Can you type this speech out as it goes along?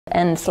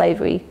end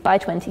slavery by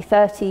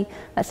 2030.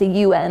 That's a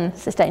UN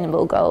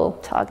Sustainable Goal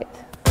target.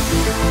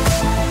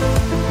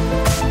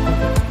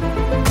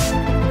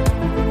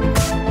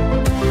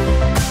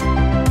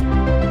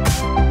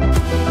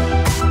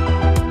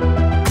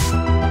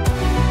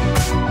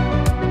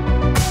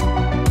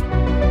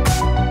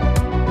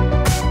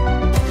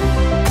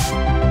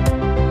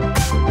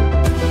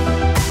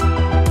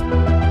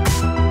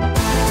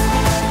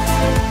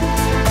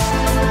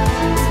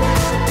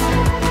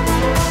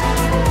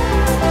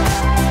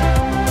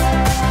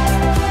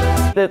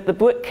 The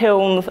brick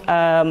kilns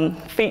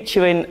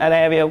feature in an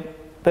area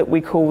that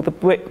we call the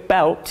brick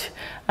belt,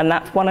 and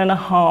that's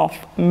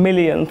 1.5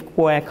 million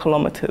square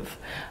kilometres.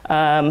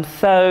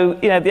 So,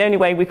 the only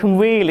way we can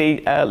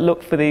really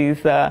look for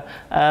these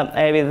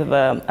areas of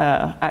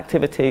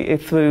activity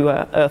is through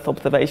Earth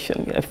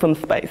observation, from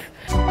space.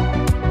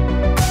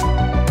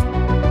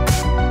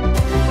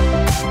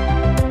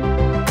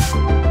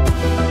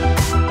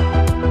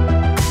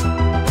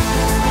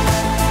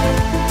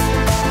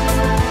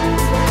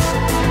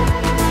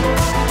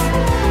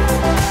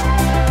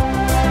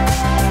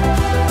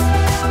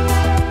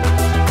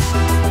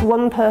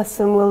 One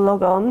person will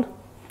log on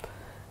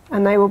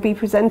and they will be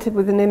presented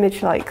with an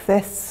image like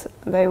this.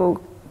 They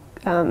will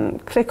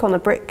click on a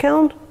brick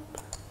kiln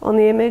on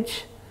the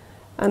image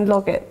and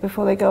log it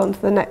before they go on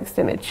to the next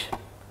image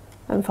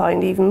and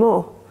find even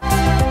more.